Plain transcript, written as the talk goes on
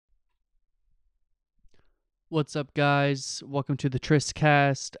What's up, guys? Welcome to the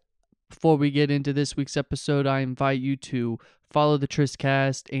Tristcast. Before we get into this week's episode, I invite you to follow the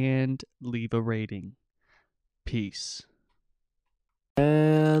Tristcast and leave a rating. Peace.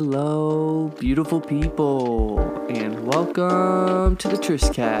 Hello, beautiful people, and welcome to the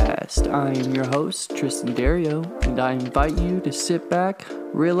Tristcast. I am your host, Tristan Dario, and I invite you to sit back,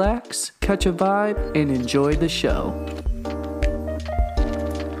 relax, catch a vibe, and enjoy the show.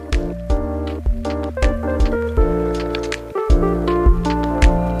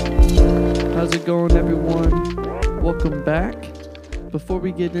 How's it going, everyone? Welcome back. Before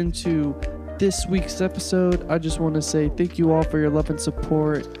we get into this week's episode, I just want to say thank you all for your love and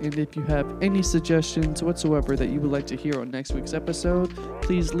support. And if you have any suggestions whatsoever that you would like to hear on next week's episode,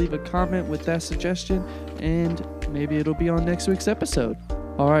 please leave a comment with that suggestion and maybe it'll be on next week's episode.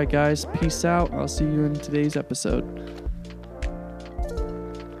 All right, guys, peace out. I'll see you in today's episode.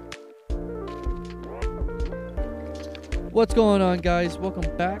 What's going on, guys?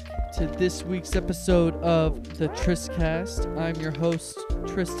 Welcome back to this week's episode of the Tristcast. I'm your host,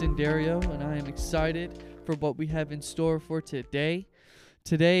 Tristan Dario, and I am excited for what we have in store for today.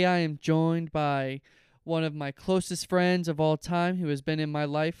 Today, I am joined by one of my closest friends of all time who has been in my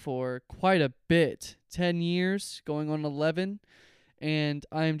life for quite a bit, 10 years, going on 11, and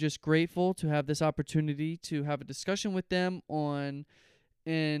I am just grateful to have this opportunity to have a discussion with them on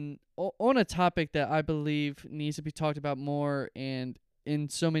a topic that I believe needs to be talked about more, and in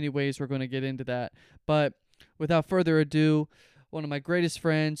so many ways we're going to get into that. But without further ado, one of my greatest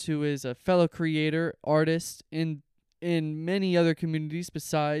friends who is a fellow creator, artist in many other communities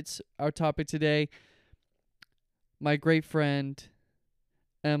besides our topic today, my great friend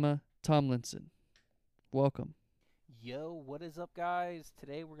Emma Tomlinson. Welcome. Yo, what is up, guys?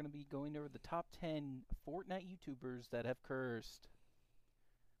 Today we're going to be going over the top 10 Fortnite YouTubers that have cursed.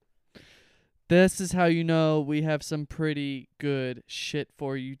 This is how you know we have some pretty good shit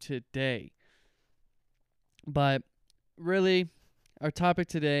for you today. But really, our topic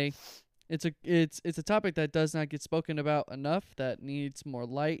today, it's a topic that does not get spoken about enough, that needs more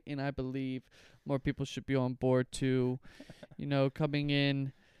light, and I believe more people should be on board to, coming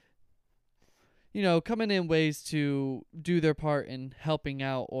in ways to do their part in helping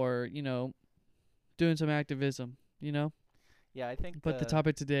out or, doing some activism, Yeah, I think But the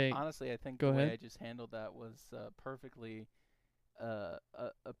topic today, honestly, I think go the way ahead. I just handled that was perfectly a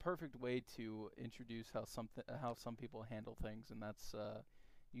perfect way to introduce how some people handle things, and that's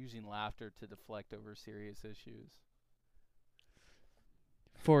using laughter to deflect over serious issues.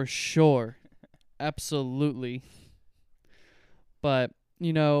 For sure. Absolutely. But,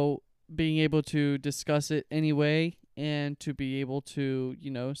 being able to discuss it anyway and to be able to,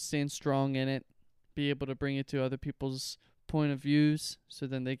 stand strong in it, be able to bring it to other people's point of views so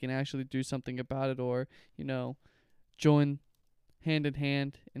then they can actually do something about it or, join hand in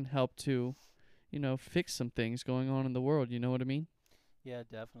hand and help to, fix some things going on in the world. You know what I mean? Yeah,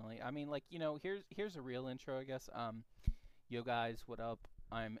 definitely. I mean, like, here's a real intro, I guess. Yo guys, what up?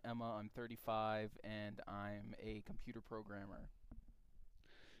 I'm Emma. I'm 35 and I'm a computer programmer.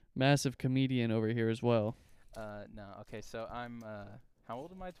 Massive comedian over here as well. No. Okay, so I'm how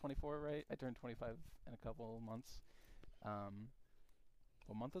old am I? 24, right? I turned 25 in a couple of months.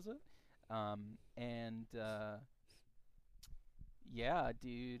 What month is it? And yeah,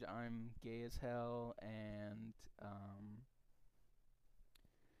 dude, I'm gay as hell, and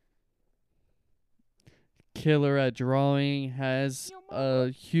Killer at drawing, has yo, mama.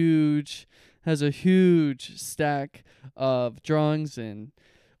 a huge stack of drawings and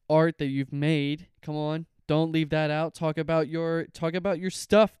art that you've made. Come on, don't leave that out. Talk about your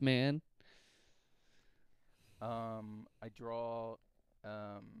stuff, man. I draw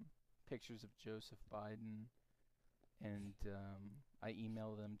pictures of Joseph Biden, and I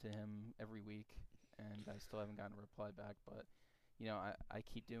email them to him every week, and I still haven't gotten a reply back. But I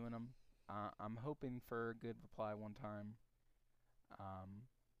keep doing them. I'm hoping for a good reply one time. Um,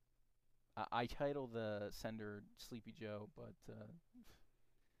 I title the sender Sleepy Joe, but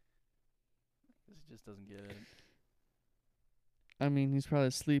this just doesn't get it. I mean, he's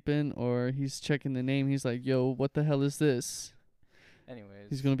probably sleeping or he's checking the name. He's like, yo, what the hell is this? He's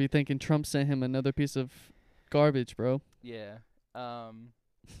Anyways, going to be thinking Trump sent him another piece of garbage, bro. yeah.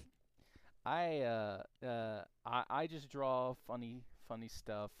 I just draw funny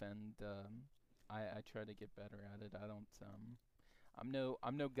stuff, and I try to get better at it. I don't I'm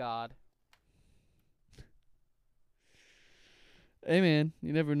no god. Hey, man,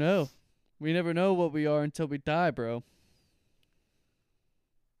 you never know. We never know what we are until we die, bro.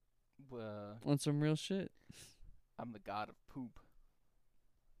 On some real shit. I'm the god of poop.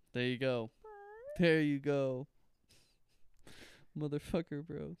 There you go. There you go. Motherfucker,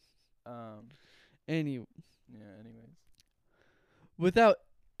 bro. Any Yeah. Anyways. Without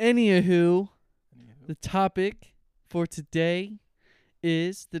anywho, Anywho. the topic for today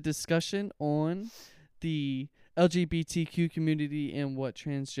is the discussion on the LGBTQ community and what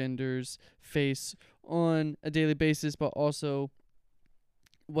transgenders face on a daily basis, but also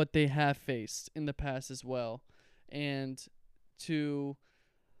what they have faced in the past as well. And to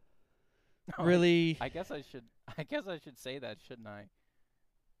really, I guess I should. I guess I should say that, shouldn't I?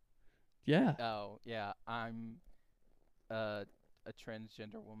 yeah. Oh yeah. I'm a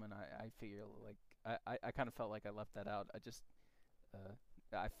transgender woman. I feel like I kind of felt like I left that out.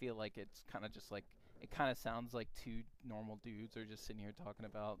 I feel like it's kind of just like it kind of sounds like two normal dudes are just sitting here talking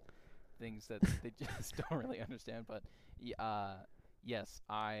about things that they just don't really understand. But yes,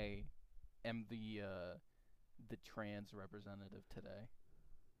 I am the trans representative today.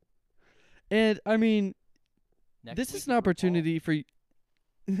 And I mean, Next this week is an RuPaul. opportunity for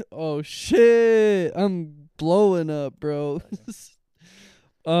oh shit, I'm blowing up, bro.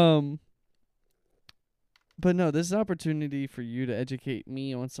 But no, this is an opportunity for you to educate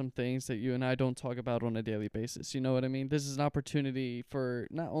me on some things that you and I don't talk about on a daily basis. You know what I mean? This is an opportunity for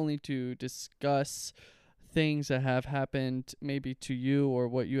not only to discuss things that have happened maybe to you or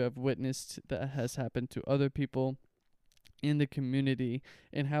what you have witnessed that has happened to other people in the community,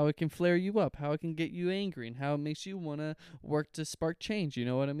 and how it can flare you up, how it can get you angry, and how it makes you want to work to spark change. You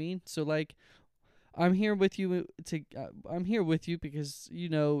know what I mean? So like, I'm here with you I'm here with you because you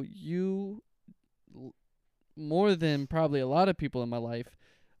know you more than probably a lot of people in my life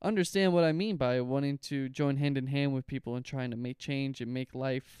understand what I mean by wanting to join hand in hand with people and trying to make change and make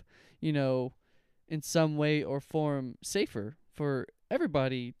life, you know, in some way or form safer for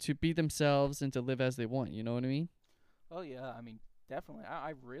everybody to be themselves and to live as they want. You know what I mean? Oh yeah, I mean definitely.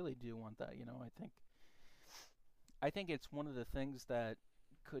 I really do want that. You know, I think it's one of the things that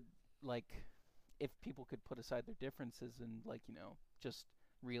could like if people could put aside their differences and like just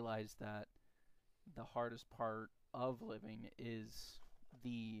realize that the hardest part of living is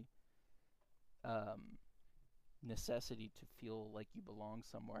the um, necessity to feel like you belong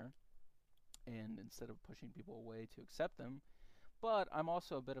somewhere, and instead of pushing people away to accept them. But I'm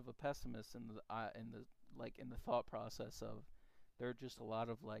also a bit of a pessimist in the thought process of there are just a lot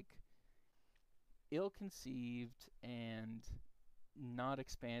of like ill-conceived and not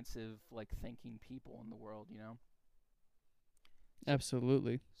expansive like thinking people in the world, you know.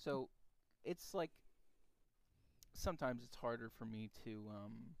 Absolutely. So it's like sometimes it's harder for me to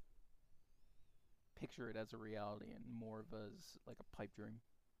picture it as a reality and more of as like a pipe dream.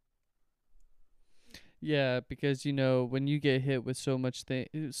 Yeah, because you know when you get hit with so much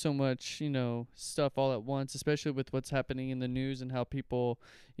stuff all at once, especially with what's happening in the news and how people,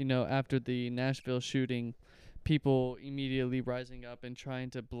 after the Nashville shooting, people immediately rising up and trying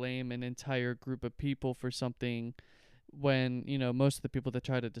to blame an entire group of people for something, when most of the people that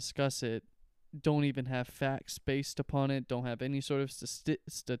try to discuss it don't even have facts based upon it, don't have any sort of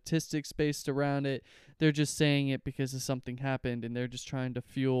statistics based around it. They're just saying it because of something happened, and they're just trying to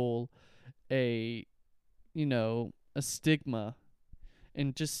fuel a a stigma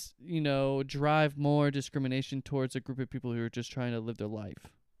and just, drive more discrimination towards a group of people who are just trying to live their life.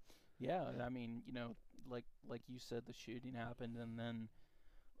 Yeah, I mean, like you said, the shooting happened, and then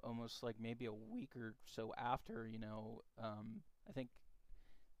almost like maybe a week or so after, I think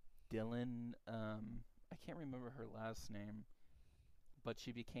Dylan, I can't remember her last name, but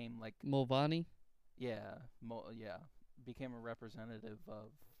she became like Mulvaney? yeah, became a representative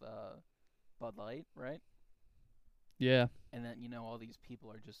of Bud Light, right? Yeah. And then all these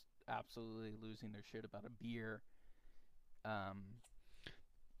people are just absolutely losing their shit about a beer.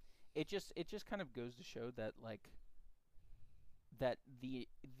 It just kind of goes to show that like that the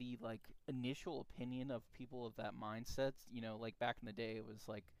like initial opinion of people of that mindset, like back in the day, it was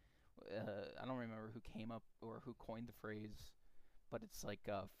like I don't remember who came up or who coined the phrase, but it's like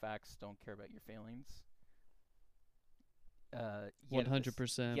facts don't care about your feelings.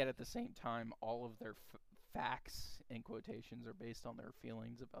 100%. Yet at the same time, all of their facts in quotations are based on their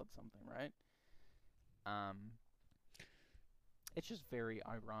feelings about something, right? It's just very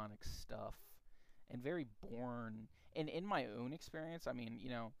ironic stuff and very born. And in my own experience, I mean,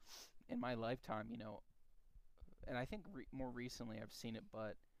 in my lifetime, and I think more recently I've seen it,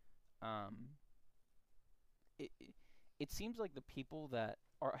 but it it seems like the people that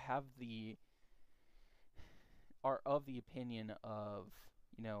are of the opinion of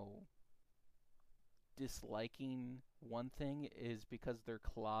you know disliking one thing is because they're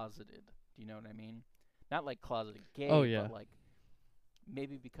closeted. Do you know what I mean? Not like closeted gay, Oh yeah. but like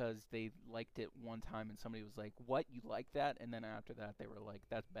maybe because they liked it one time and somebody was like, "What, you like that?" And then after that they were like,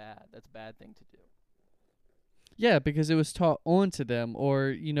 "That's bad. That's a bad thing to do." Yeah, because it was taught onto them,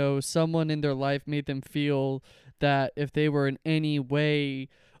 or someone in their life made them feel that if they were in any way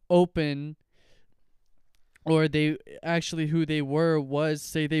open, or they actually who they were was,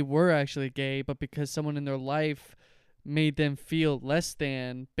 say they were actually gay, but because someone in their life made them feel less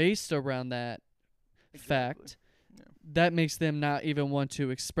than based around that Exactly. fact, Yeah. that makes them not even want to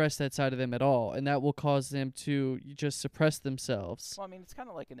express that side of them at all, and that will cause them to just suppress themselves. Well, I mean, it's kind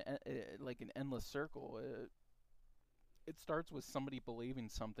of like like an endless circle. It starts with somebody believing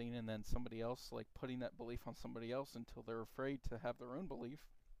something, and then somebody else like putting that belief on somebody else until they're afraid to have their own belief,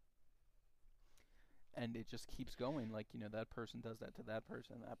 and it just keeps going. Like, that person does that to that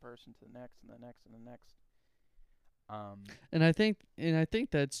person to the next, and the next, and the next. And I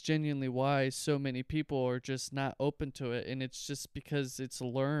think that's genuinely why so many people are just not open to it, and it's just because it's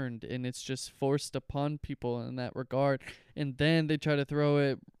learned and it's just forced upon people in that regard, and then they try to throw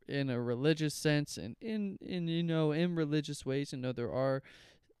it in a religious sense, and in religious ways. There are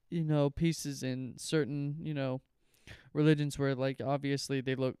pieces in certain religions where, like, obviously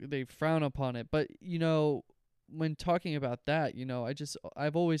they frown upon it, but when talking about that,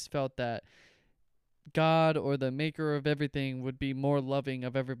 I've always felt that God, or the maker of everything, would be more loving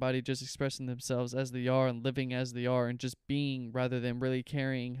of everybody just expressing themselves as they are and living as they are and just being, rather than really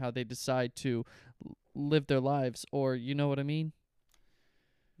caring how they decide to live their lives, or you know what I mean?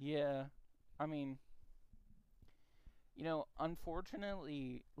 Yeah, I mean,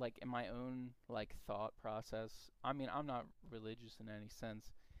 unfortunately, like in my own like thought process, I mean, I'm not religious in any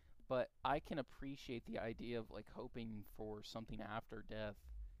sense, but I can appreciate the idea of like hoping for something after death.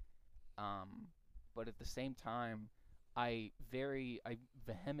 Um, but at the same time, I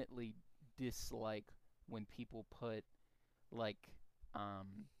vehemently dislike when people put like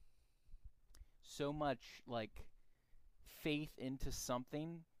um so much like faith into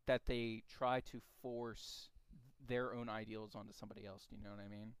something that they try to force their own ideals onto somebody else. Do you know what I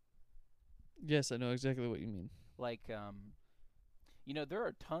mean? Yes, I know exactly what you mean. Like, there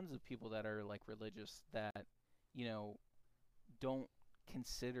are tons of people that are like religious that, you know, don't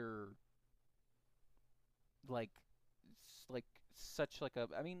consider like like such like a.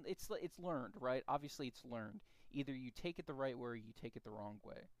 I mean, it's learned, right? Obviously, it's learned. Either you take it the right way or you take it the wrong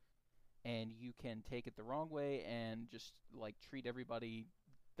way, and you can take it the wrong way and just like treat everybody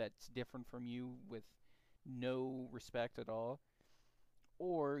that's different from you with no respect at all,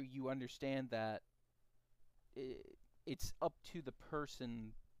 or you understand that it's up to the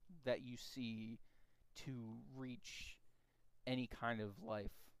person that you see to reach any kind of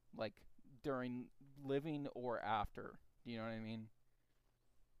life, like during living or after. Do you know what I mean?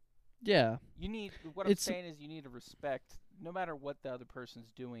 Yeah, What I'm it's saying is you need to respect no matter what the other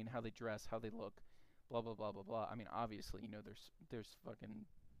person's doing, how they dress, how they look, blah blah blah blah blah. I mean, obviously, there's fucking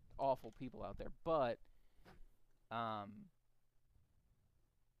awful people out there, but um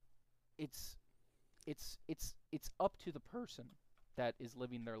it's it's up to the person that is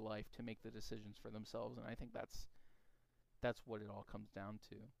living their life to make the decisions for themselves, and I think that's what it all comes down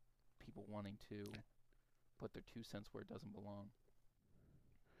to. People wanting to put their 2 cents where it doesn't belong.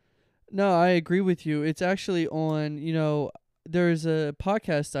 No, I agree with you. It's actually on, there's a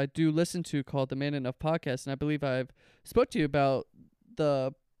podcast I do listen to called the Man Enough Podcast, and I believe I've spoke to you about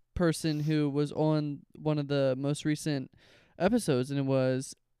the person who was on one of the most recent episodes, and it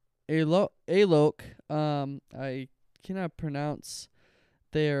was Alok. I cannot pronounce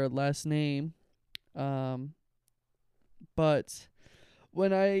their last name, um, but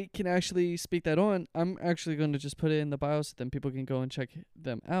when I can actually speak that on, I'm actually going to just put it in the bio so then people can go and check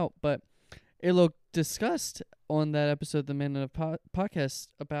them out. But Alok discussed on that episode of the Man of Podcast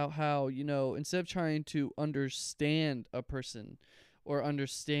about how, instead of trying to understand a person or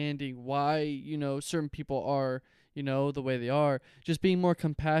understanding why, certain people are, the way they are, just being more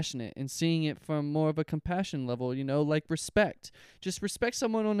compassionate and seeing it from more of a compassion level, like respect. Just respect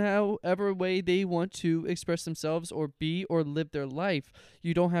someone on however way they want to express themselves or be or live their life.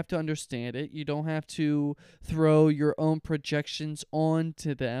 You don't have to understand it. You don't have to throw your own projections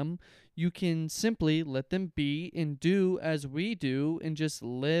onto them. You can simply let them be and do as we do and just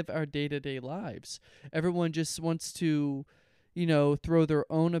live our day-to-day lives. Everyone just wants to, throw their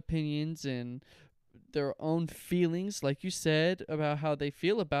own opinions and their own feelings, like you said, about how they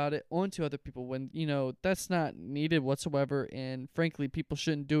feel about it onto other people when, that's not needed whatsoever. And frankly, people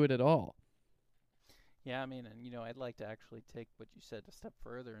shouldn't do it at all. Yeah, I mean, and I'd like to actually take what you said a step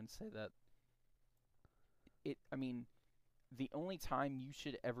further and say that I mean, the only time you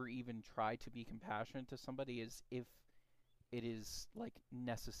should ever even try to be compassionate to somebody is if it is like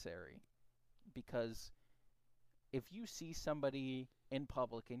necessary, because if you see somebody in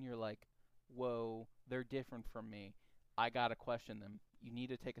public and you're like, whoa, they're different from me, I gotta question them. You need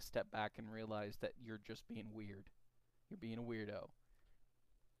to take a step back and realize that you're just being weird. You're being a weirdo.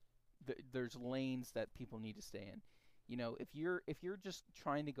 There's lanes that people need to stay in. You know, if you're just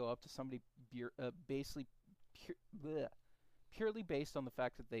trying to go up to somebody basically bleh, purely based on the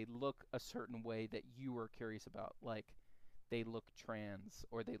fact that they look a certain way that you are curious about, like they look trans,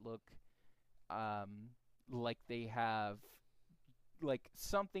 or they look like they have like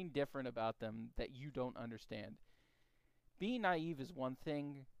something different about them that you don't understand. Being naive is one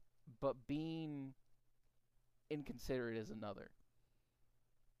thing, but being inconsiderate is another.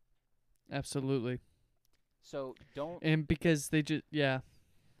 Absolutely. So don't And because they just, yeah,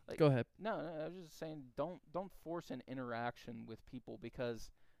 like go ahead. no, I was just saying don't force an interaction with people,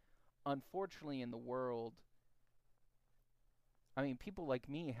 because unfortunately in the world, I mean, people like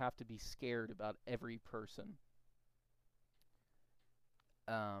me have to be scared about every person.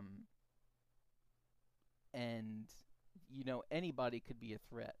 Um and you know, anybody could be a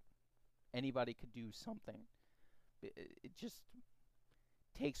threat. Anybody could do something. It just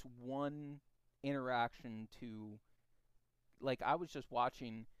takes one interaction to, like, I was just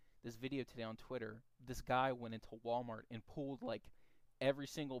watching this video today on Twitter. This guy went into Walmart and pulled like every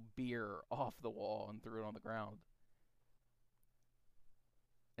single beer off the wall and threw it on the ground.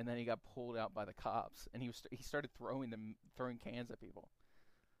 And then he got pulled out by the cops, and he started throwing cans at people.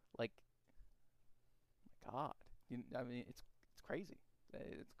 Like, my God, I mean, it's crazy.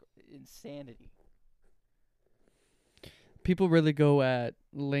 It's insanity. People really go at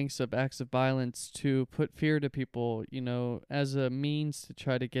lengths of acts of violence to put fear to people, you know, as a means to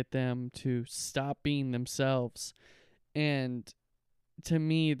try to get them to stop being themselves. And to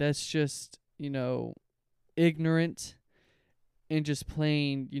me, that's just, you know, ignorant and just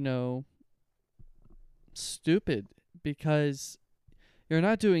plain, you know, stupid, because you're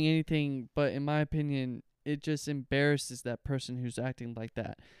not doing anything, but in my opinion, it just embarrasses that person who's acting like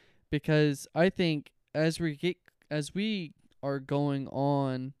that. Because I think as we are going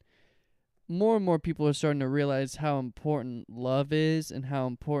on, more and more people are starting to realize how important love is and how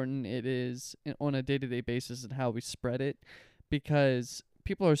important it is on a day-to-day basis and how we spread it. Because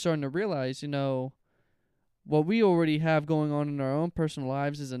people are starting to realize, you know, what we already have going on in our own personal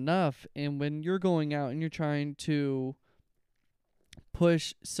lives is enough. And when you're going out and you're trying to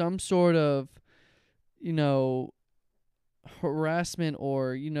push some sort of, you know, harassment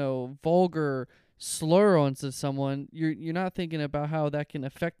or, you know, vulgar slur onto someone, you're not thinking about how that can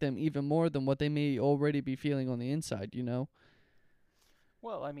affect them even more than what they may already be feeling on the inside, you know?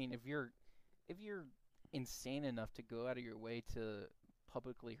 Well, I mean, if you're insane enough to go out of your way to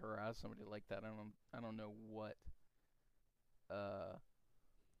publicly harass somebody like that, I don't know what uh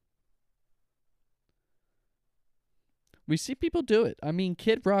We see people do it. I mean,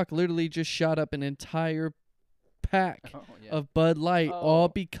 Kid Rock literally just shot up an entire pack oh yeah. of Bud Light, all Oh,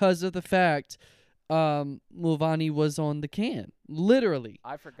 because of the fact Mulvaney was on the can. Literally.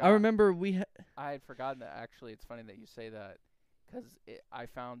 I I forgot. remember I had forgotten that. Actually, it's funny that you say that, because I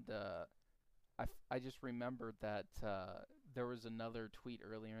found I just remembered that there was another tweet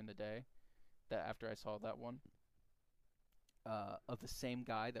earlier in the day, that after I saw that one, of the same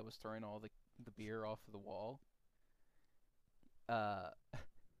guy that was throwing all the beer off of the wall. Uh,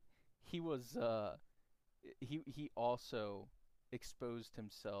 he was he also exposed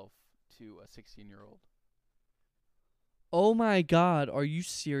himself to a 16-year-old. oh my God, are you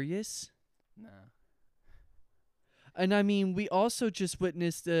serious? Nah. And I mean, we also just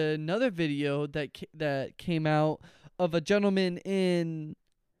witnessed another video that came out of a gentleman in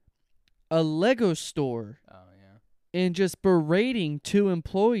a Lego store Oh yeah. and just berating two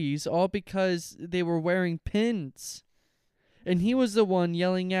employees all because they were wearing pins. And he was the one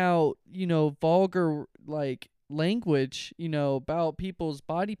yelling out, you know, vulgar like language, you know, about people's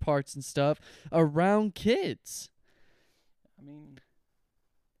body parts and stuff around kids. I mean,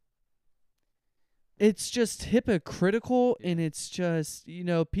 It's just hypocritical, yeah. and it's just, you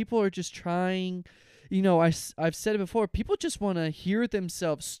know, people are just trying, you know, I've said it before, people just want to hear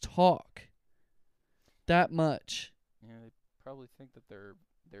themselves talk that much. Yeah, they probably think that their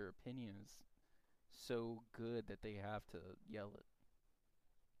opinion is so good that they have to yell it.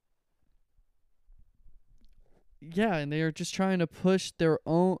 Yeah, and they are just trying to push their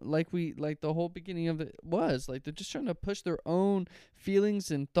own, like the whole beginning of it was, like they're just trying to push their own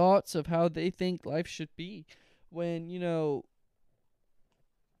feelings and thoughts of how they think life should be, when, you know,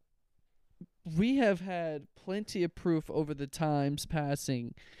 we have had plenty of proof over the times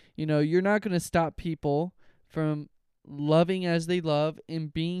passing. You know, you're not going to stop people from loving as they love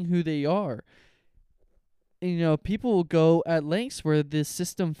and being who they are. And, people will go at lengths where this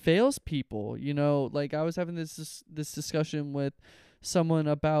system fails people. Like I was having this discussion with someone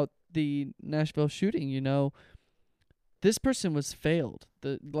about the Nashville shooting. This person was failed.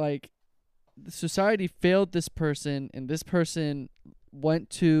 The society failed this person, and this person went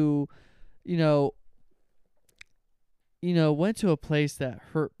to, you know, went to a place that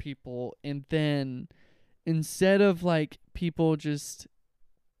hurt people, and then instead of like people just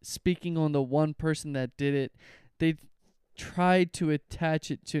speaking on the one person that did it, they tried to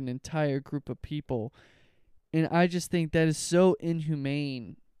attach it to an entire group of people. And I just think that is so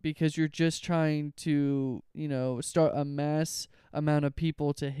inhumane, because you're just trying to, start a mass amount of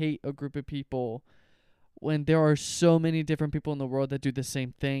people to hate a group of people, when there are so many different people in the world that do the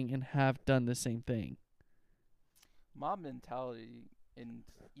same thing and have done the same thing. Mob mentality, and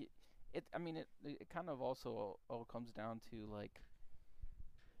it. I mean, it kind of also all comes down to like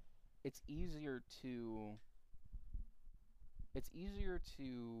it's easier to it's easier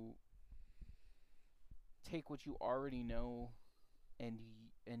to take what you already know and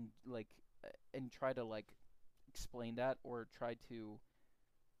like and try to like explain that, or try to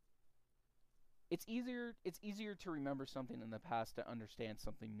it's easier to remember something in the past to understand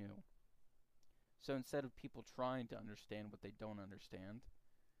something new. So instead of people trying to understand what they don't understand,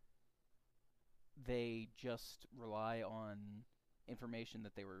 they just rely on information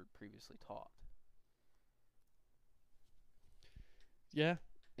that they were previously taught. Yeah.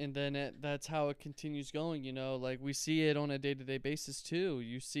 And then that's how it continues going, like we see it on a day-to-day basis too.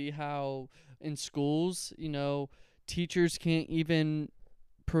 You see how in schools, teachers can't even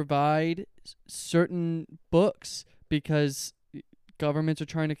provide certain books because governments are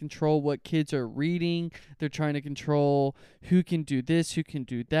trying to control what kids are reading. They're trying to control who can do this, who can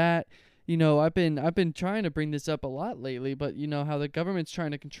do that. I've been trying to bring this up a lot lately, but how the government's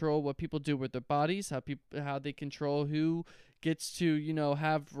trying to control what people do with their bodies, how they control who gets to,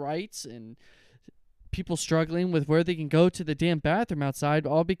 have rights, and people struggling with where they can go to the damn bathroom outside,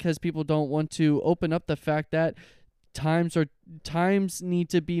 all because people don't want to open up the fact that times need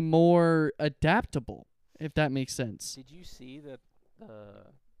to be more adaptable, if that makes sense. Did you see that the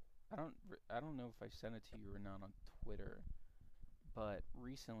I don't know if I sent it to you or not on Twitter, but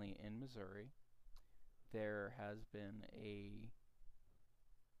recently in Missouri there has been a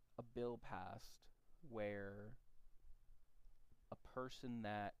bill passed where a person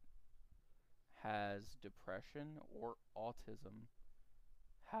that has depression or autism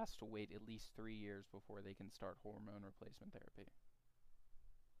has to wait at least 3 years before they can start hormone replacement therapy.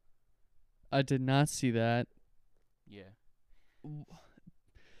 I did not see that. Yeah.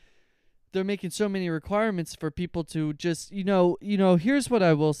 They're making so many requirements for people to just, here's what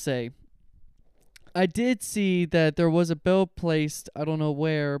I will say. I did see that there was a bill placed, I don't know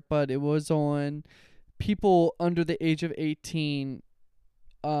where, but it was on people under the age of 18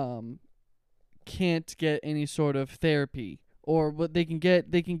 can't get any sort of therapy, or what they can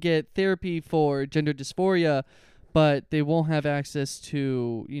get therapy for gender dysphoria, but they won't have access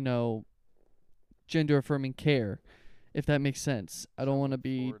to, gender affirming care, if that makes sense. I don't want to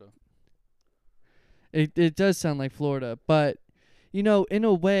be Florida. It does sound like Florida, but in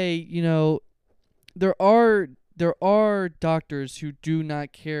a way, there are doctors who do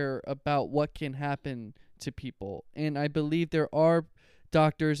not care about what can happen to people, and I believe there are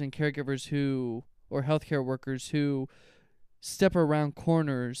doctors and caregivers or healthcare workers who step around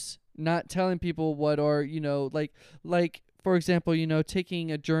corners, not telling people what are, like for example,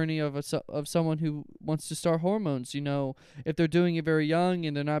 taking a journey of someone who wants to start hormones. If they're doing it very young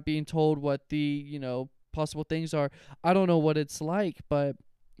and they're not being told what the possible things are. I don't know what it's like, but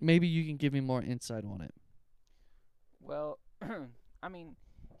maybe you can give me more insight on it. Well, I mean,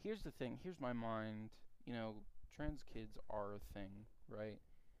 here's the thing. Here's my mind. Trans kids are a thing, right?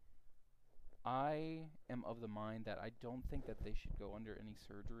 I am of the mind that I don't think that they should go under any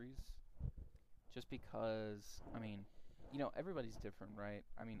surgeries, just because, I mean, everybody's different, right?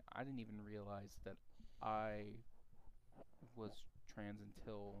 I mean, I didn't even realize that I was trans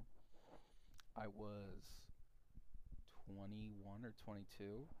until I was 21 or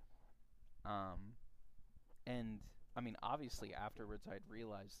 22. And I mean, obviously afterwards I'd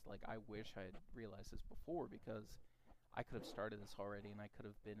realized, like, I wish I had realized this before, because I could have started this already and I could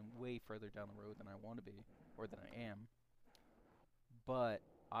have been way further down the road than I want to be, or than I am. But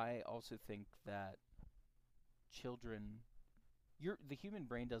I also think that children, the human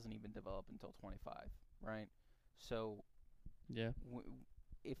brain doesn't even develop until 25, right? So Yeah.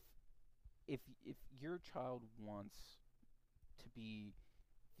 if your child wants to be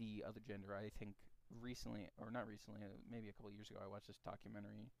the other gender, I think recently, or not recently, maybe a couple of years ago, I watched this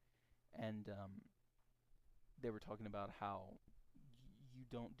documentary, and they were talking about how you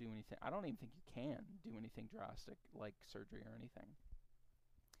don't do anything. I don't even think you can do anything drastic like surgery or anything.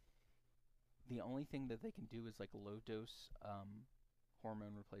 The only thing that they can do is like low dose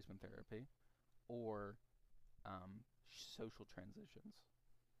hormone replacement therapy or social transitions,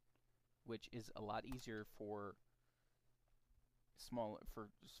 which is a lot easier for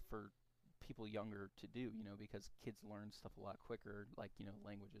for people younger to do, because kids learn stuff a lot quicker, like,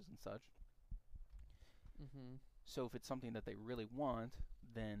 languages and such. Mm-hmm. So if it's something that they really want,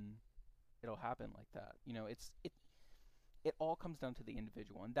 then it'll happen like that. It all comes down to the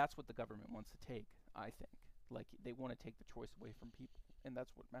individual, and that's what the government wants to take, I think. Like, they want to take the choice away from people, and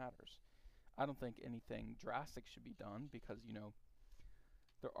that's what matters. I don't think anything drastic should be done because,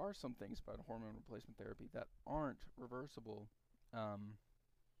 there are some things about hormone replacement therapy that aren't reversible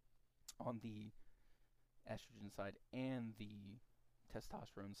on the estrogen side and the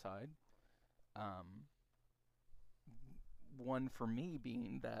testosterone side. One for me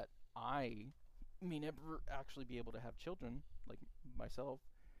being that I may never actually be able to have children, like myself.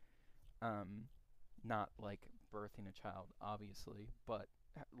 Not like birthing a child, obviously, but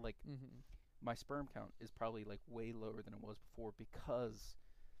like Mm-hmm. my sperm count is probably like way lower than it was before because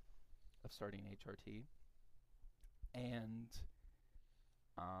of starting HRT. And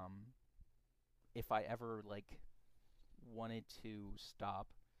if I ever like wanted to stop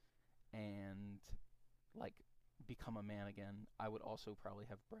and like become a man again, I would also probably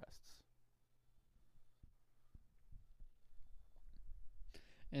have breasts.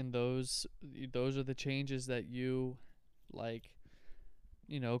 And those are the changes that you like,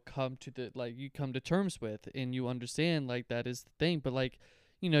 come to you come to terms with, and you understand like that is the thing. But like,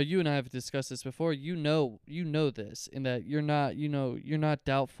 you and I have discussed this before. This, and that you're not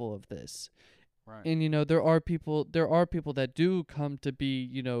doubtful of this. Right. And there are people that do come to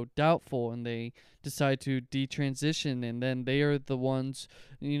be doubtful, and they decide to detransition, and then they are the ones,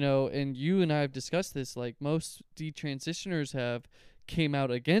 and you and I have discussed this, like most detransitioners have came out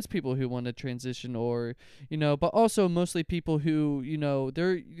against people who want to transition, or but also mostly people who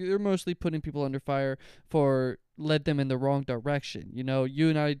they're mostly putting people under fire for led them in the wrong direction. You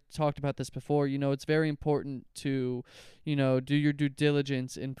and I talked about this before. It's very important to do your due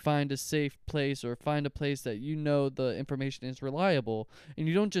diligence and find a safe place, or find a place that the information is reliable, and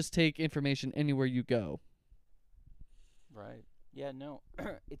you don't just take information anywhere you go. Right. Yeah, no.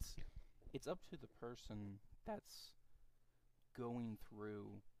 it's up to the person that's going through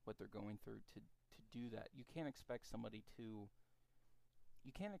what they're going through to do that. You can't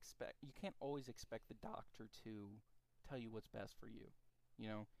always expect the doctor to tell you what's best for you,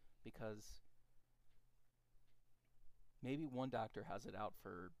 because maybe one doctor has it out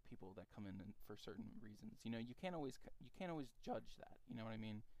for people that come in for certain reasons. You can't always judge that. You know what I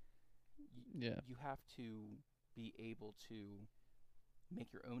mean? Yeah. You have to be able to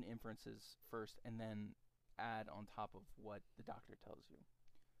make your own inferences first, and then add on top of what the doctor tells you.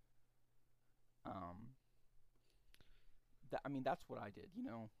 That's what I did.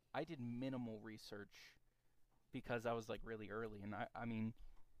 I did minimal research because I was like really early, and I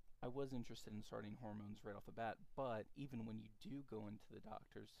was interested in starting hormones right off the bat. But even when you do go into the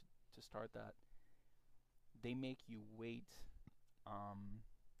doctors to start that, they make you wait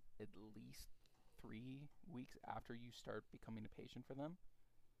at least 3 weeks after you start becoming a patient for them,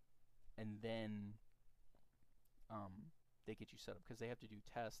 and then they get you set up because they have to do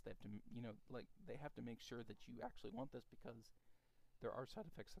tests. They have to, they have to make sure that you actually want this because there are side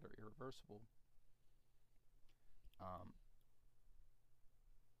effects that are irreversible. Um,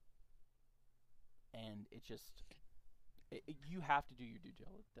 and you have to do your due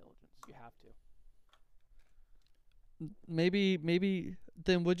diligence. You have to. Maybe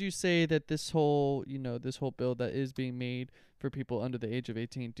then would you say that this whole bill that is being made for people under the age of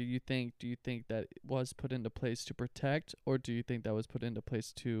 18, do you think that it was put into place to protect, or do you think that was put into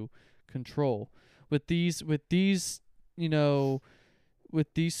place to control with these with these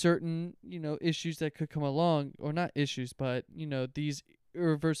certain issues that could come along, or not issues, but these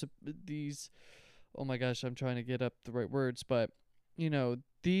irreversible, these, oh my gosh, I'm trying to get up the right words, but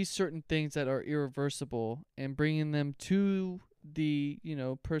these certain things that are irreversible, and bringing them to the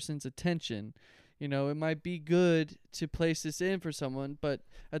person's attention. It might be good to place this in for someone, but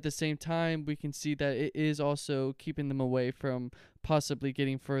at the same time we can see that it is also keeping them away from possibly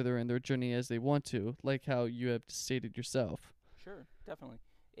getting further in their journey as they want to, like how you have stated yourself. Sure, definitely.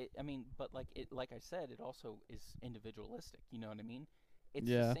 But like I said, it also is individualistic. You know what I mean? It's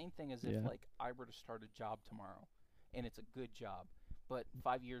the Yeah. same thing as if Yeah. like I were to start a job tomorrow, and it's a good job, but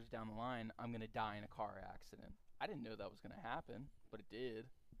 5 years down the line, I'm going to die in a car accident. I didn't know that was going to happen, but it did.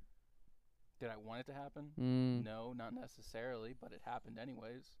 Did I want it to happen? No, not necessarily, but it happened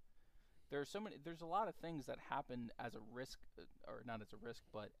anyways. There's a lot of things that happen as a risk, or not as a risk,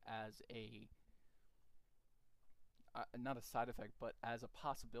 but as a not a side effect, but as a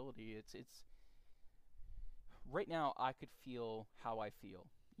possibility. It's right now I could feel how I feel,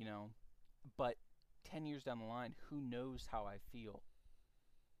 but 10 years down the line, who knows how I feel?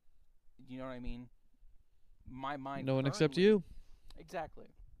 You know what I mean? My mind. No one except you. Exactly.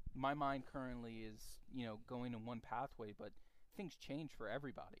 My mind currently is, going in one pathway, but things change for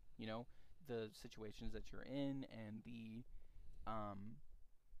everybody. The situations that you're in and the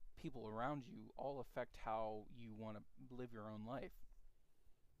people around you all affect how you want to live your own life.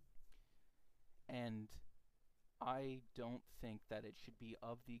 And I don't think that it should be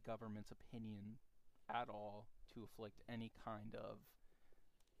of the government's opinion at all to afflict any kind of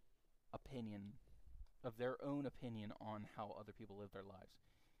opinion, of their own opinion on how other people live their lives.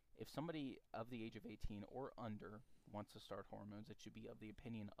 If somebody of the age of 18 or under wants to start hormones, it should be of the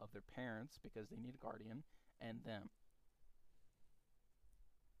opinion of their parents, because they need a guardian, and them.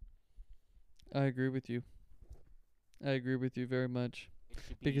 I agree with you. I agree with you very much.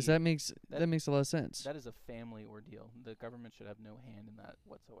 Because that makes a lot of sense. That is a family ordeal. The government should have no hand in that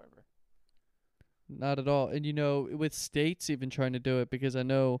whatsoever. Not at all. And with states even trying to do it, because I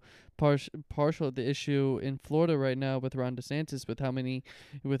know partial of the issue in Florida right now with Ron DeSantis, with how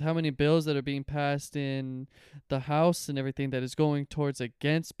many bills that are being passed in the House and everything that is going towards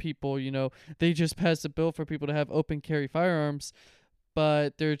against people. They just passed a bill for people to have open carry firearms,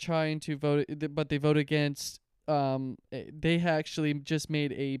 but they're trying to they vote against. They actually just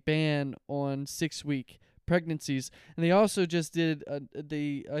made a ban on 6-week pregnancies, and they also just did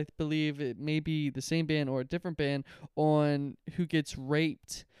I believe it may be the same ban or a different ban on who gets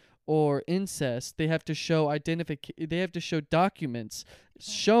raped or incest. They have to show they have to show documents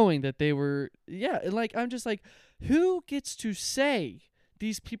showing that they were I'm just like, who gets to say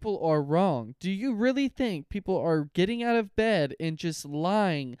these people are wrong? Do you really think people are getting out of bed and just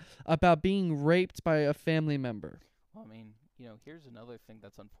lying about being raped by a family member? Well, I mean, here's another thing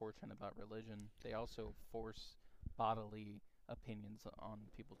that's unfortunate about religion. They also force bodily opinions on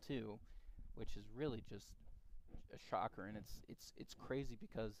people too, which is really just a shocker. And it's crazy,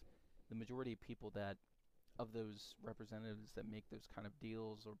 because the majority of people of those representatives that make those kind of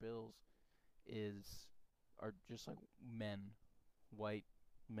deals or bills are just like men, white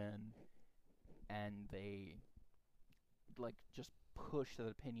men, and they just push that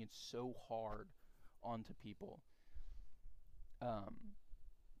opinion so hard onto people.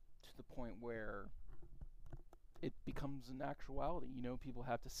 To the point where it becomes an actuality. People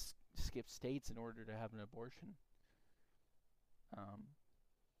have to skip states in order to have an abortion.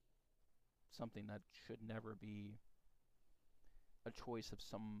 Something that should never be a choice of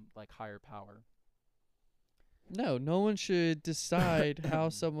some higher power. No one should decide how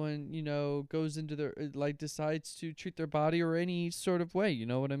someone, goes into their, decides to treat their body or any sort of way. You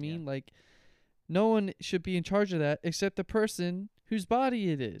know what I mean? Yeah. No one should be in charge of that except the person whose body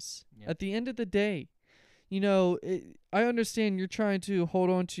it is. Yeah. At the end of the day, I understand you're trying to hold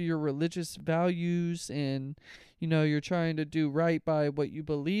on to your religious values, and, you're trying to do right by what you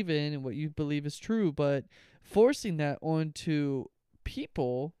believe in and what you believe is true, but forcing that onto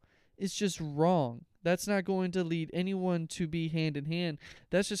people is just wrong. That's not going to lead anyone to be hand in hand.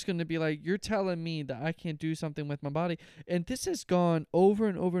 That's just going to be like, you're telling me that I can't do something with my body. And this has gone over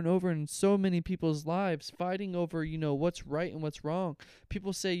and over and over in so many people's lives, fighting over, what's right and what's wrong.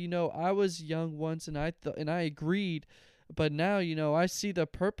 People say, I was young once and I agreed, but now, I see the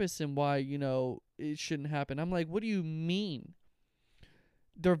purpose in why, it shouldn't happen. I'm like, what do you mean?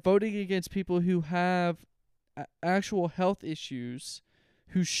 They're voting against people who have actual health issues,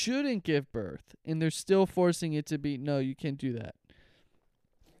 who shouldn't give birth, and they're still forcing it to be, no, you can't do that.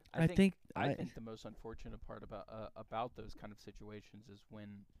 I think the most unfortunate part about those kind of situations is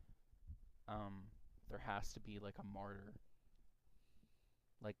when there has to be a martyr.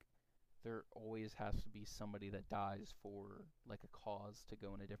 There always has to be somebody that dies for a cause to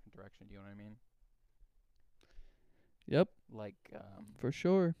go in a different direction. Do you know what I mean? Yep. For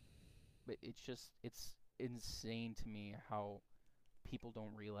sure. But it's insane to me how people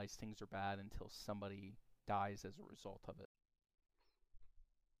don't realize things are bad until somebody dies as a result of it.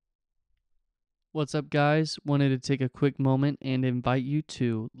 What's up, guys? Wanted to take a quick moment and invite you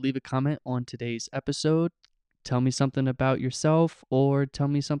to leave a comment on today's episode. Tell me something about yourself, or tell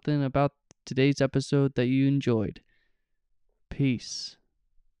me something about today's episode that you enjoyed. Peace.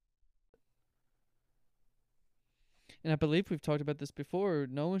 and I believe we've talked about this before,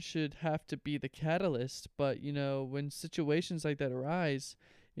 no one should have to be the catalyst, but when situations like that arise,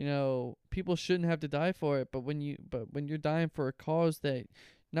 people shouldn't have to die for it, but when you're dying for a cause that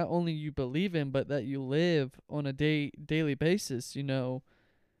not only you believe in but that you live on a daily basis,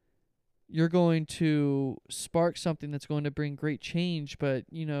 you're going to spark something that's going to bring great change, but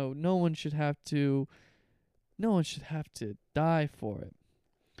no one should have to die for it.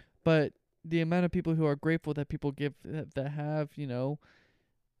 But the amount of people who are grateful that people give that have,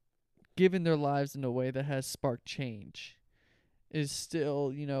 given their lives in a way that has sparked change is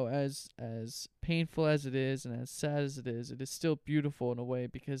still, as painful as it is and as sad as it is still beautiful in a way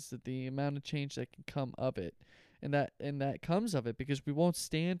because of the amount of change that can come of it. And that comes of it because we won't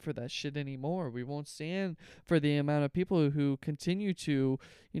stand for that shit anymore. We won't stand for the amount of people who continue to,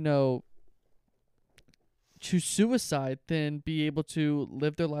 choose suicide than be able to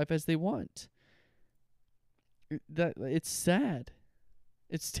live their life as they want. That it's sad.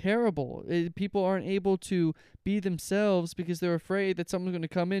 It's terrible. People aren't able to be themselves because they're afraid that someone's going to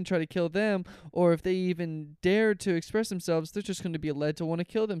come in and try to kill them, or if they even dare to express themselves, they're just going to be led to want to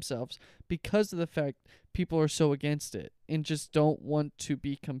kill themselves because of the fact people are so against it and just don't want to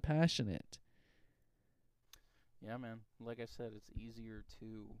be compassionate. Yeah, man. Like I said, it's easier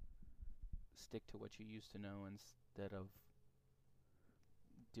to stick to what you used to know instead of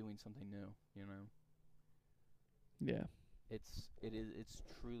doing something new, Yeah. It's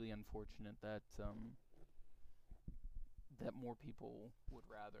truly unfortunate that that more people would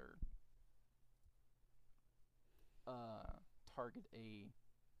rather target a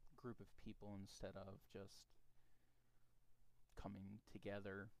group of people instead of just coming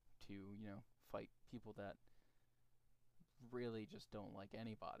together to, fight people that really just don't like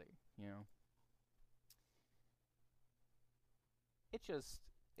anybody, It just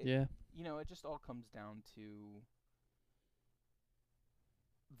Yeah. It just all comes down to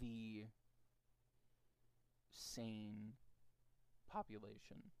the sane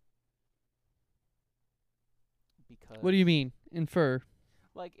population. Because What do you mean? Infer.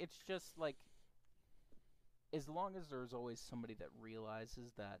 like it's just like as long as there's always somebody that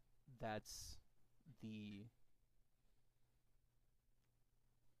realizes that that's the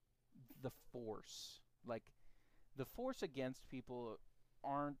force, like the force against people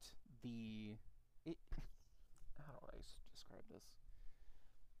aren't how do I describe this?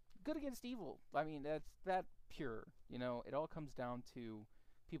 Good against evil. I mean, that's that pure. It all comes down to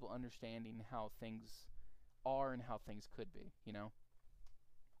people understanding how things are and how things could be.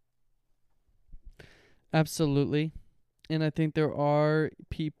 Absolutely. And I think there are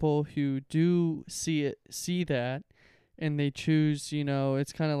people who do see that, and they choose,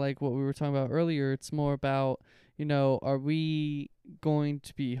 it's kind of like what we were talking about earlier. It's more about, are we going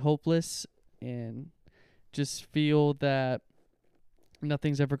to be hopeless and just feel that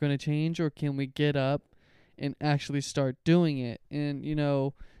nothing's ever going to change, or can we get up and actually start doing it? And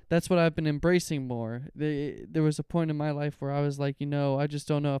that's what I've been embracing more. There was a point in my life where I was like, I just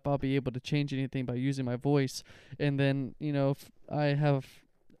don't know if I'll be able to change anything by using my voice. And then I have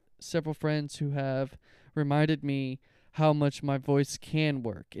several friends who have reminded me how much my voice can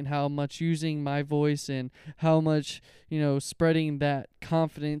work, and how much using my voice and how much spreading that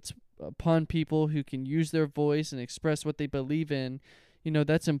confidence upon people who can use their voice and express what they believe in,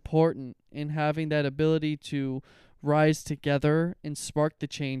 that's important. And having that ability to rise together and spark the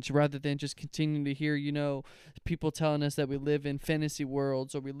change rather than just continuing to hear people telling us that we live in fantasy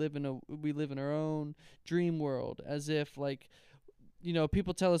worlds, or we live in our own dream world, as if like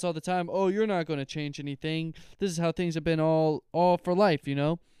people tell us all the time, oh, you're not going to change anything, this is how things have been all for life.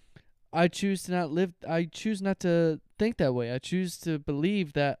 I choose not to think that way. I choose to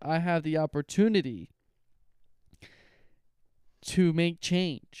believe that I have the opportunity to make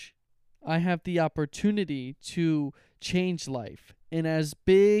change. I have the opportunity to change life. And as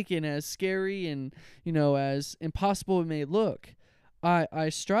big and as scary and, as impossible it may look, I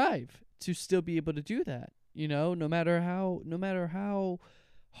strive to still be able to do that. No matter how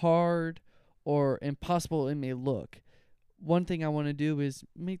hard or impossible it may look. One thing I want to do is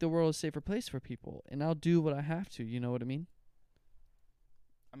make the world a safer place for people, and I'll do what I have to. You know what I mean?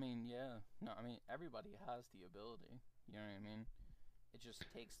 I mean, yeah. No, I mean, everybody has the ability. You know what I mean? It just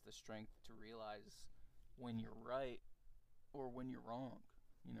takes the strength to realize when you're right or when you're wrong,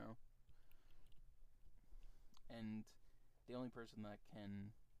 And the only person that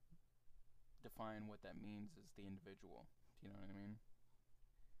can define what that means is the individual. Do you know what I mean?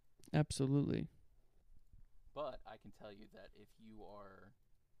 Absolutely. But I can tell you that if you are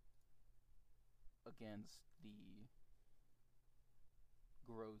against the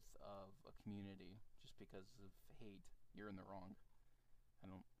growth of a community just because of hate, you're in the wrong. I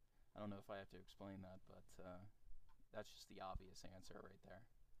don't I don't know if I have to explain that, but that's just the obvious answer right there.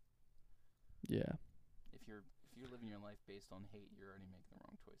 Yeah. If you're living your life based on hate, you're already making the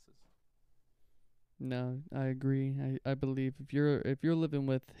wrong choices. No, I agree. I believe if you're living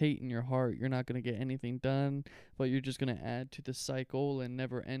with hate in your heart, you're not gonna get anything done, but you're just gonna add to the cycle and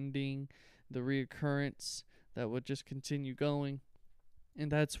never ending, the reoccurrence that would just continue going.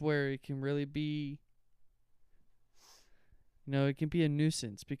 And that's where it can really be, it can be a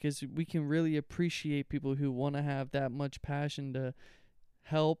nuisance, because we can really appreciate people who want to have that much passion to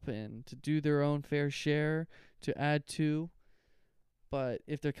help and to do their own fair share, to add to. But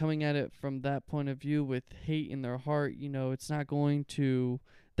if they're coming at it from that point of view with hate in their heart, that's not going to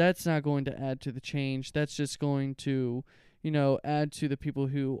add to the change. That's just going to, add to the people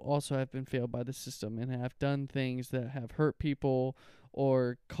who also have been failed by the system and have done things that have hurt people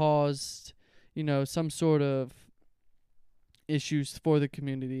or caused, some sort of issues for the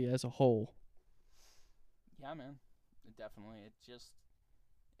community as a whole. Yeah, man. Definitely.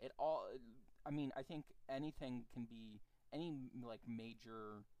 It all, I mean, I think anything can be, any, like,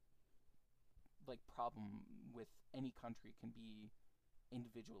 major, like, problem with any country can be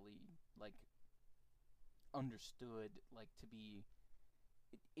individually, like, understood, like, to be,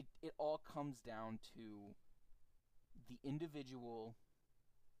 it all comes down to the individual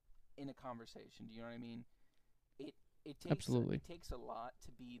in a conversation. Do you know what I mean? Absolutely. It takes a lot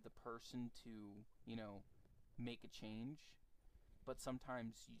to be the person to, make a change, but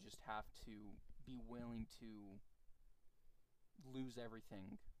sometimes you just have to be willing to lose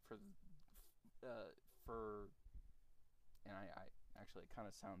everything and I actually, it kind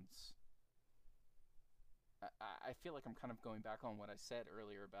of sounds, I feel like I'm kind of going back on what I said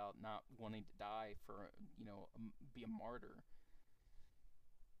earlier about not wanting to die for, be a martyr.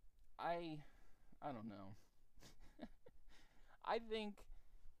 I don't know. I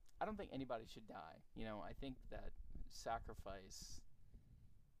don't think anybody should die. I think that sacrifice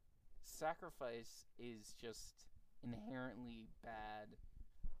is just inherently bad,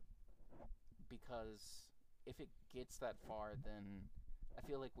 because if it gets that far, then I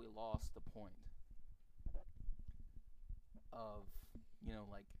feel like we lost the point of,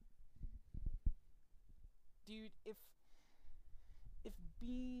 like, dude, if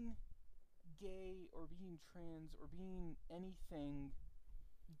being gay or being trans or being anything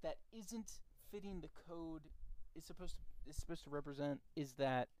that isn't fitting the code is supposed to represent is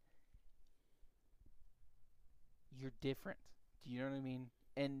that you're different. Do you know what I mean?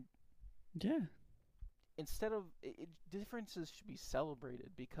 And yeah, instead of differences should be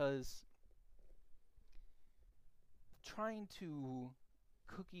celebrated, because trying to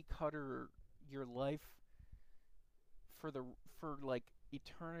cookie cutter your life for like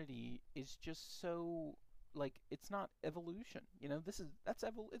eternity is just so, like, it's not evolution. It's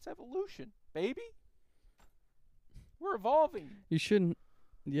evolution, baby. We're evolving. You shouldn't.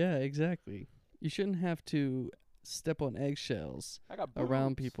 Yeah, exactly. You shouldn't have to step on eggshells I got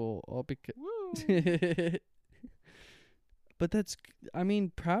around boobs. people all because. Woo. But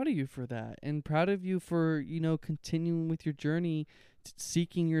proud of you for that, and proud of you for, continuing with your journey,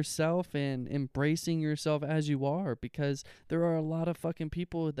 seeking yourself and embracing yourself as you are, because there are a lot of fucking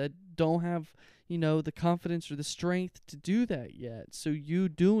people that don't have, the confidence or the strength to do that yet. So you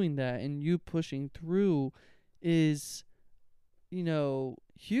doing that and you pushing through is,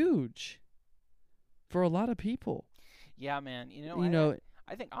 huge for a lot of people. Yeah, man.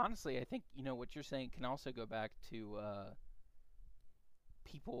 I think, honestly, what you're saying can also go back to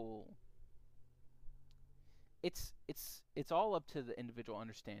people. It's all up to the individual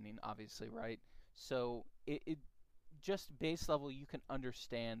understanding, obviously, right? So it just base level, you can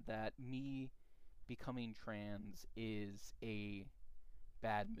understand that me becoming trans is a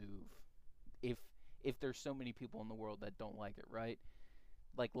bad move if there's so many people in the world that don't like it, right?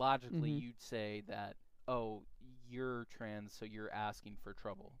 Like, logically, you'd say that, oh, you're trans, so you're asking for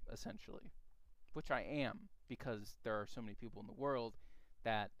trouble, essentially, which I am, because there are so many people in the world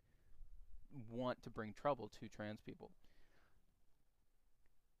that want to bring trouble to trans people.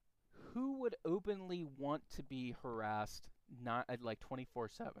 Who would openly want to be harassed, not like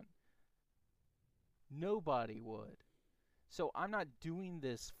 24/7? Nobody would. So I'm not doing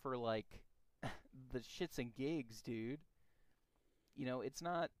this for, like, the shits and gigs, dude.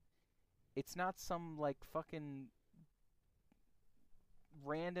 It's not some, like, fucking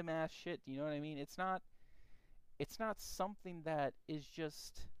random ass shit. You know what I mean? It's not something that is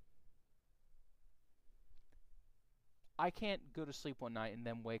just, I can't go to sleep one night and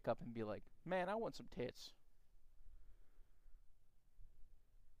then wake up and be like, man, I want some tits.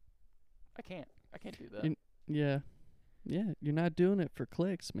 I can't. I can't do that. Yeah. Yeah, you're not doing it for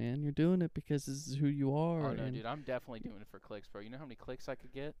clicks, man. You're doing it because this is who you are. Oh no, and dude, I'm definitely doing it for clicks, bro. You know how many clicks I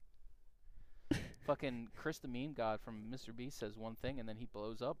could get? Fucking Chris the Meme God from Mr. Beast says one thing and then he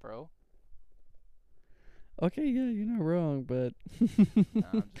blows up, bro. Okay, yeah, you're not wrong, but Nah,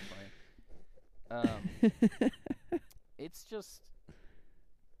 I'm just playing. It's just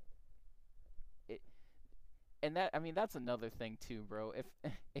it, and that I mean that's another thing too, bro.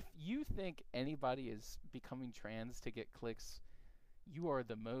 If you think anybody is becoming trans to get clicks, you are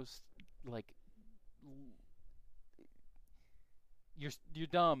the most like l- you're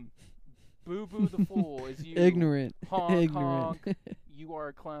dumb. Boo Boo the Fool is you. ignorant. Honk Ignorant. honk. You are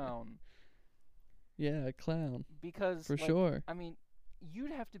a clown. Yeah, a clown. Because For like, sure. I mean,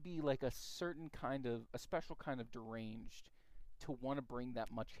 you'd have to be like a special kind of deranged to want to bring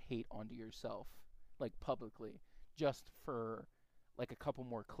that much hate onto yourself, like publicly, just for like a couple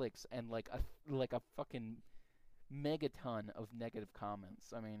more clicks and like a fucking megaton of negative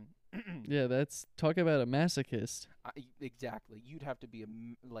comments. I mean, Yeah, that's talk about a masochist. exactly. You'd have to be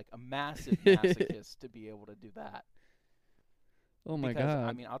like a massive masochist to be able to do that. Oh my Because god.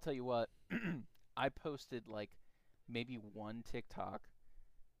 I mean, I'll tell you what, I posted like maybe one TikTok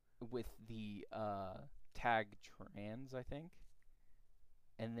with the tag trans, I think,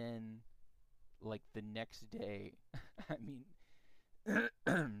 and then like the next day, I mean,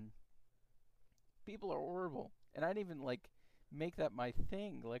 people are horrible, and I didn't even like make that my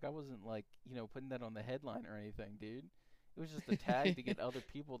thing. Like I wasn't like putting that on the headline or anything, dude. It was just a tag to get other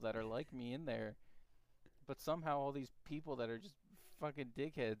people that are like me in there. But somehow all these people that are just fucking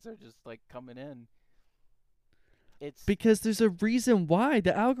dickheads are just like coming in. It's Because there's a reason why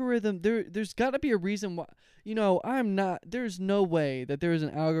the algorithm there's got to be a reason why. I'm not there's no way that there was an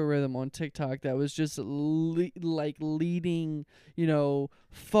algorithm on TikTok that was just leading,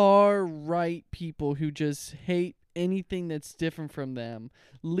 far right people who just hate anything that's different from them,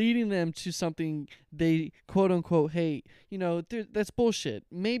 leading them to something they quote unquote hate. That's bullshit.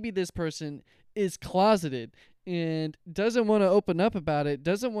 Maybe this person is closeted and doesn't want to open up about it,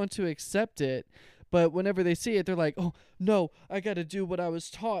 doesn't want to accept it. But whenever they see it, they're like, oh, no, I got to do what I was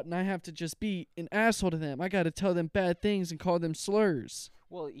taught, and I have to just be an asshole to them. I got to tell them bad things and call them slurs.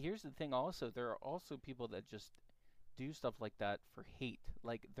 well, here's the thing also, there are also people that just do stuff like that for hate.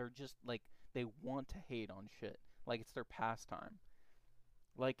 Like they're just like they want to hate on shit. Like it's their pastime.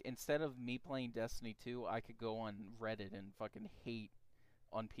 Like instead of me playing Destiny 2, I could go on Reddit and fucking hate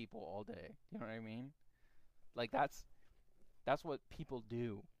on people all day. You know what I mean? Like that's what people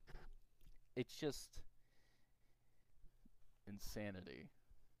do. It's just insanity.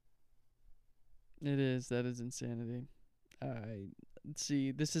 It is. That is insanity. I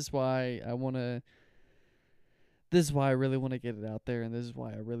see. This is why I really want to get it out there, and this is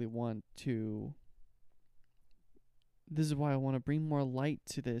why I really want to. This is why I want to bring more light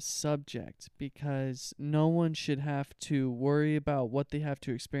to this subject, because no one should have to worry about what they have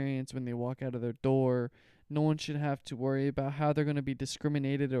to experience when they walk out of their door. No one should have to worry about how they're going to be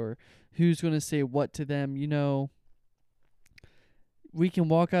discriminated or who's going to say what to them. We can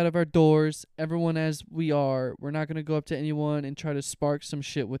walk out of our doors, everyone as we are. We're not going to go up to anyone and try to spark some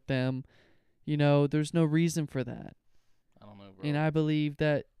shit with them. There's no reason for that. I don't know, bro. And I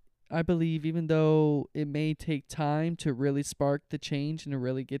believe even though it may take time to really spark the change and to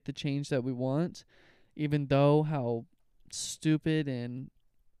really get the change that we want, even though how stupid and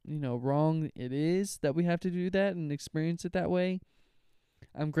wrong it is that we have to do that and experience it that way,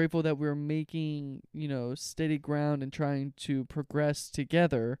 I'm grateful that we're making, steady ground and trying to progress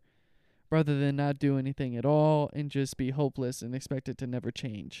together rather than not do anything at all and just be hopeless and expect it to never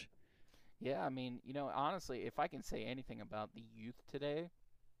change. Yeah, I mean, honestly, if I can say anything about the youth today,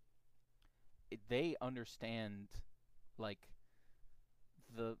 they understand like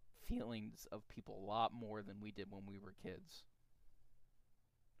the feelings of people a lot more than we did when we were kids.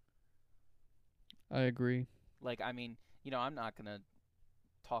 I agree. Like, I mean, I'm not gonna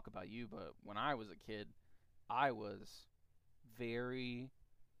talk about you, but when I was a kid, I was very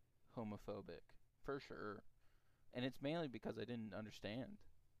homophobic, for sure. And it's mainly because I didn't understand.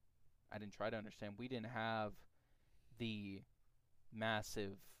 I didn't try to understand. We didn't have the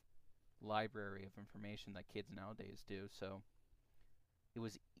massive library of information that kids nowadays do, so it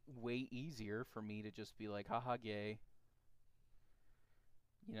was way easier for me to just be like, haha, gay,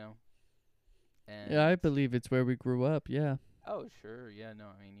 you know? Yeah, I And believe it's where we grew up. Yeah. oh, sure, yeah, no,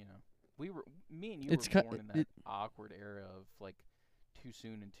 I mean, me and you It's were born in that awkward era of like too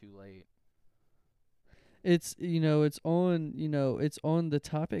soon and too late. it's on the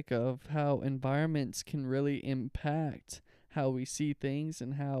topic of how environments can really impact how we see things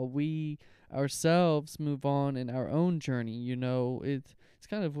and how we ourselves move on in our own journey. You know, it's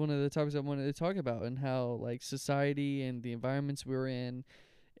kind of one of the topics I wanted to talk about, and how like society and the environments we're in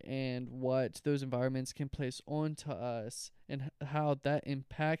and what those environments can place onto us, and how that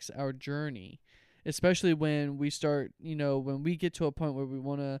impacts our journey, especially when we start, when we get to a point where we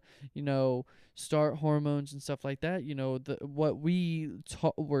want to, start hormones and stuff like that. What we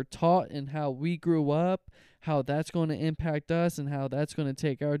were taught and how we grew up, how that's going to impact us and how that's going to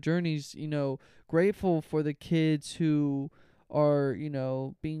take our journeys. Grateful for the kids who are,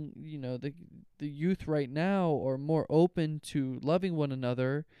 being, the youth right now are more open to loving one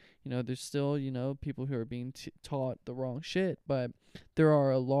another. There's still, people who are being taught the wrong shit, but there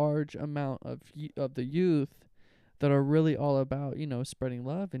are a large amount of the youth that are really all about, spreading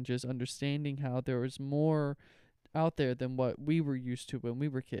love and just understanding how there is more out there than what we were used to when we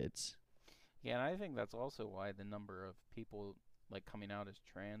were kids. Yeah, and I think that's also why the number of people like coming out as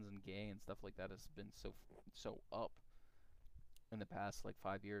trans and gay and stuff like that has been so up in the past like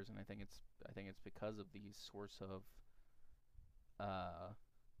 5 years, and I think it's because of these sorts of uh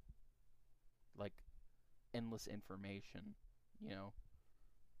like endless information, you know,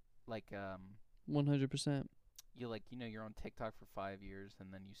 like 100%. you're on TikTok for 5 years,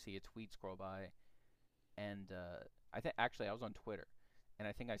 and then you see a tweet scroll by, and I think actually I was on Twitter, and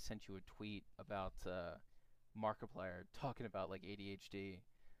I think I sent you a tweet about Markiplier talking about like ADHD,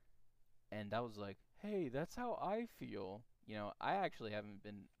 and I was like, hey, that's how I feel. I haven't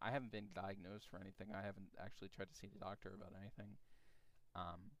been diagnosed for anything. I haven't actually tried to see the doctor about anything.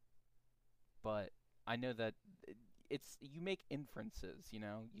 But I know that it's you make inferences. You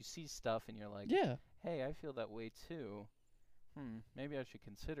see stuff and you're like, Yeah. hey, I feel that way too. Maybe I should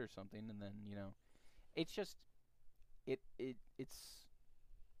consider something. And then it's just it's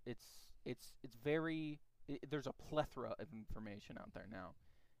very there's a plethora of information out there now,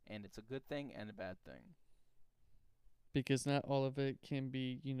 and it's a good thing and a bad thing. Because not all of it can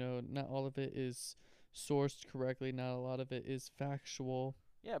be, not all of it is sourced correctly. Not a lot of it is factual.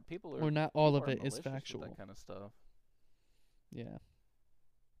 Yeah, or not all of are it is malicious with factual. that kind of stuff. Yeah.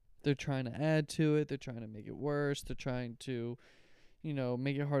 They're trying to add to it. They're trying to make it worse. They're trying to,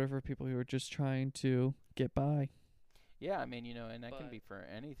 make it harder for people who are just trying to get by. Yeah, I mean, and that can But be for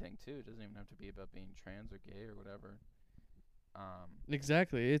anything too. It doesn't even have to be about being trans or gay or whatever.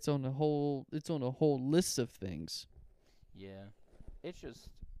 exactly. It's on a whole list of things. Yeah, it's just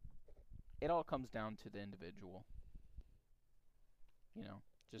it all comes down to the individual.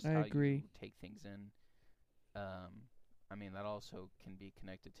 Just I how agree. you take things in. I mean, that also can be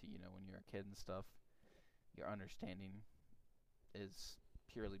connected to when you're a kid and stuff. Your understanding is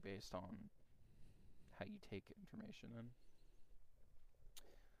purely based on how you take information in.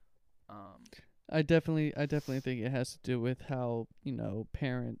 I definitely think it has to do with how,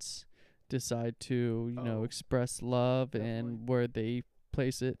 parents decide to, Oh, express love definitely. and where they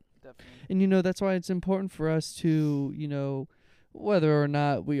place it. Definitely. And that's why it's important for us to, whether or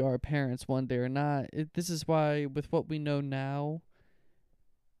not we are parents one day or not, this is why with what we know now,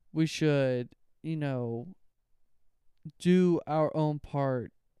 we should, do our own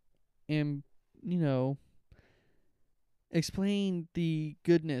part and, you know, explain the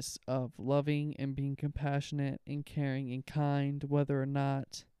goodness of loving and being compassionate and caring and kind, whether or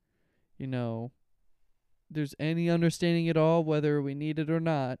not, there's any understanding at all, whether we need it or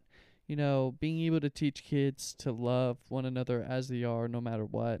not. Being able to teach kids to love one another as they are, no matter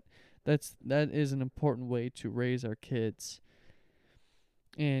what. That is an important way to raise our kids.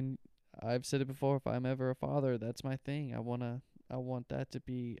 And I've said it before, if I'm ever a father, that's my thing. I want that to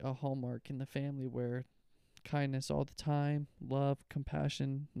be a hallmark in the family, where kindness all the time, love,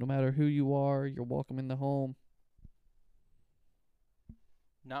 compassion, no matter who you are, you're welcome in the home.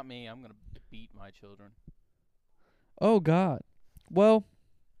 Not me. I'm gonna beat my children. Oh God. Well,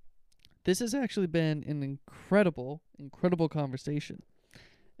 this has actually been an incredible conversation.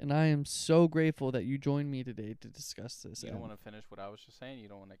 And I am so grateful that you joined me today to discuss this. You don't want to finish what I was just saying. You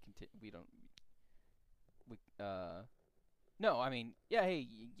don't want to continue. We don't. We No, I mean, yeah. Hey,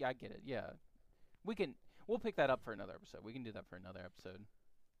 yeah, I get it. Yeah, we can. We'll pick that up for another episode. We can do that for another episode.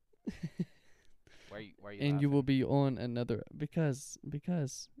 Why are you and laughing? you will be on another because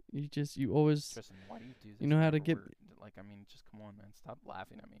you always Tristan, why do you do this? you know how to whenever get like, I mean, just come on, man. Stop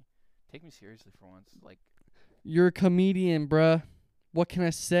laughing at me. Take me seriously for once. Like, you're a comedian, bruh. What can I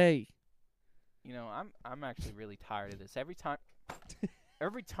say? I'm actually really tired of this. Every time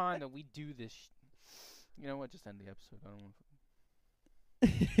that we do this, you know what? Just end the episode. I don't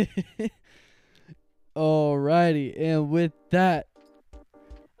want. Alrighty, and with that,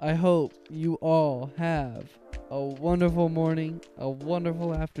 I hope you all have a wonderful morning, a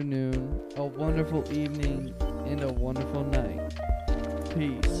wonderful afternoon, a wonderful evening, and a wonderful night.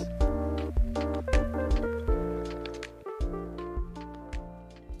 Peace.